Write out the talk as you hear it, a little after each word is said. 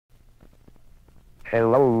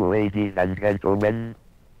Hello, ladies and gentlemen.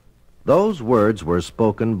 Those words were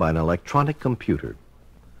spoken by an electronic computer.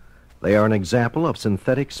 They are an example of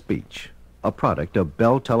synthetic speech, a product of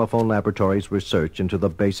Bell Telephone Laboratories' research into the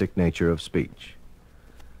basic nature of speech.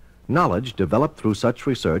 Knowledge developed through such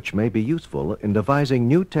research may be useful in devising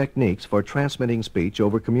new techniques for transmitting speech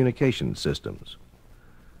over communication systems.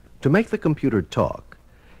 To make the computer talk,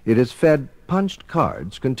 it is fed punched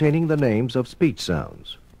cards containing the names of speech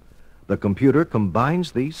sounds. The computer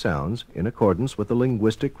combines these sounds in accordance with the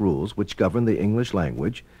linguistic rules which govern the English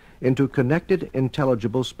language into connected,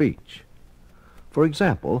 intelligible speech. For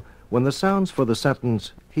example, when the sounds for the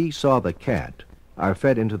sentence, "He saw the cat," are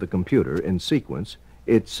fed into the computer in sequence,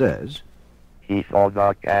 it says, "He saw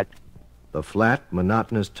the cat." The flat,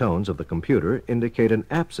 monotonous tones of the computer indicate an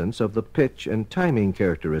absence of the pitch and timing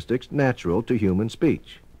characteristics natural to human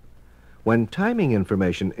speech. When timing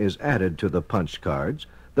information is added to the punched cards,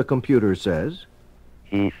 the computer says,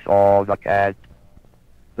 "He saw the cat."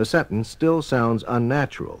 The sentence still sounds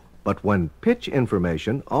unnatural, but when pitch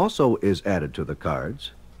information also is added to the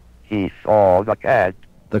cards, "He saw the cat,"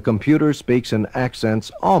 the computer speaks in accents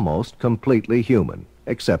almost completely human,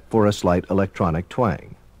 except for a slight electronic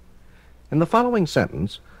twang. In the following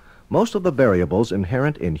sentence, most of the variables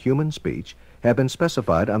inherent in human speech have been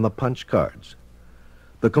specified on the punch cards.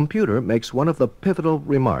 The computer makes one of the pivotal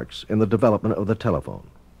remarks in the development of the telephone.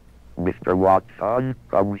 "Mr. Watson,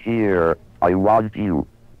 come here. I want you."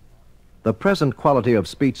 The present quality of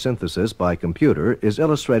speech synthesis by computer is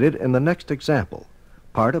illustrated in the next example,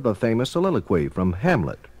 part of a famous soliloquy from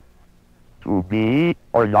Hamlet. To be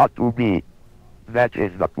or not to be? That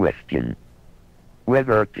is the question.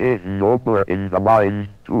 Whether 'tis nobler in the mind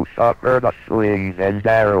to suffer the slings and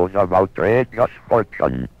arrows of outrageous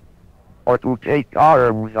fortune, or to take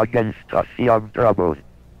arms against a sea of troubles,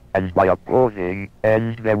 and by opposing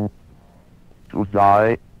end them, to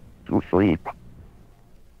die, to sleep.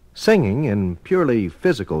 Singing, in purely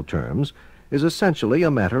physical terms, is essentially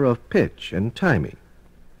a matter of pitch and timing.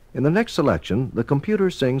 In the next selection, the computer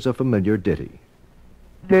sings a familiar ditty.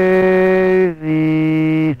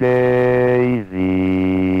 Daisy,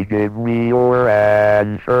 Daisy, give me your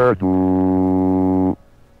answer too.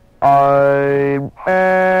 I'm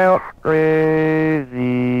half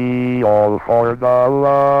crazy, all for the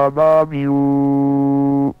love of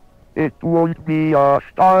you. It won't be a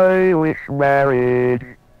stylish marriage.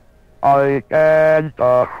 I can't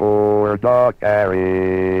afford a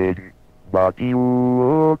carriage. But you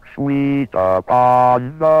look sweet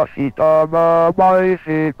upon the seat of a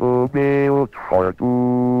bicycle built for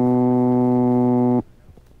two.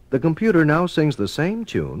 The computer now sings the same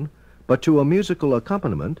tune, but to a musical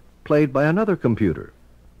accompaniment played by another computer.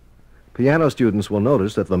 Piano students will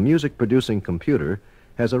notice that the music-producing computer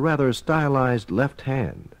has a rather stylized left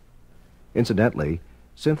hand. Incidentally,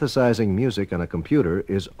 synthesizing music on a computer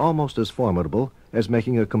is almost as formidable as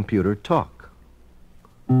making a computer talk.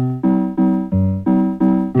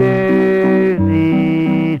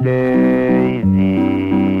 Daisy,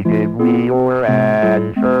 Daisy, give me your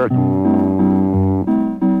answer too.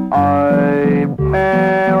 I'm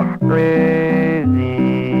half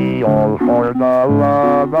crazy, all for the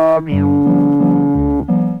love of you.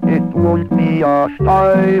 It won't be a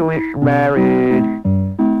stylish marriage.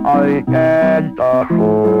 I can't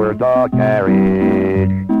afford a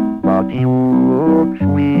carriage. But you look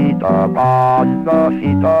sweet upon the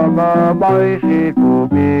seat of a bicycle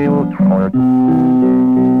built for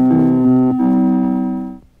two.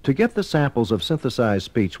 To get the samples of synthesized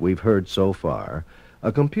speech we've heard so far,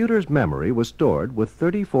 a computer's memory was stored with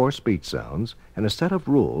 34 speech sounds and a set of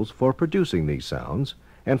rules for producing these sounds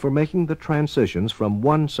and for making the transitions from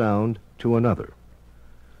one sound to another.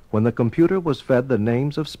 When the computer was fed the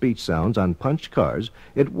names of speech sounds on punched cards,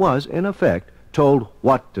 it was, in effect, told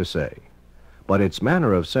what to say. But its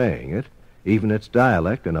manner of saying it, even its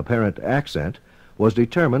dialect and apparent accent, was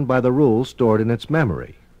determined by the rules stored in its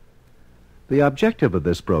memory. The objective of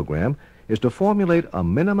this program is to formulate a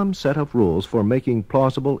minimum set of rules for making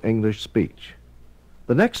plausible English speech.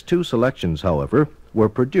 The next two selections, however, were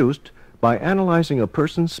produced by analyzing a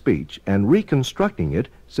person's speech and reconstructing it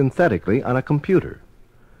synthetically on a computer.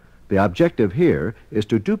 The objective here is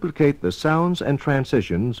to duplicate the sounds and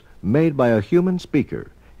transitions made by a human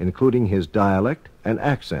speaker, including his dialect and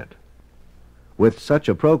accent. With such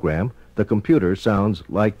a program, the computer sounds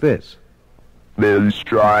like this. Men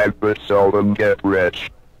strive but seldom get rich.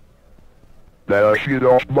 Now, if you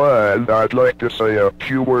don't mind, I'd like to say a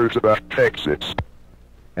few words about Texas.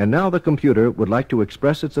 And now the computer would like to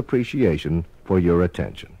express its appreciation for your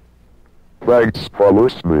attention. Thanks for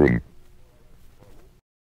listening.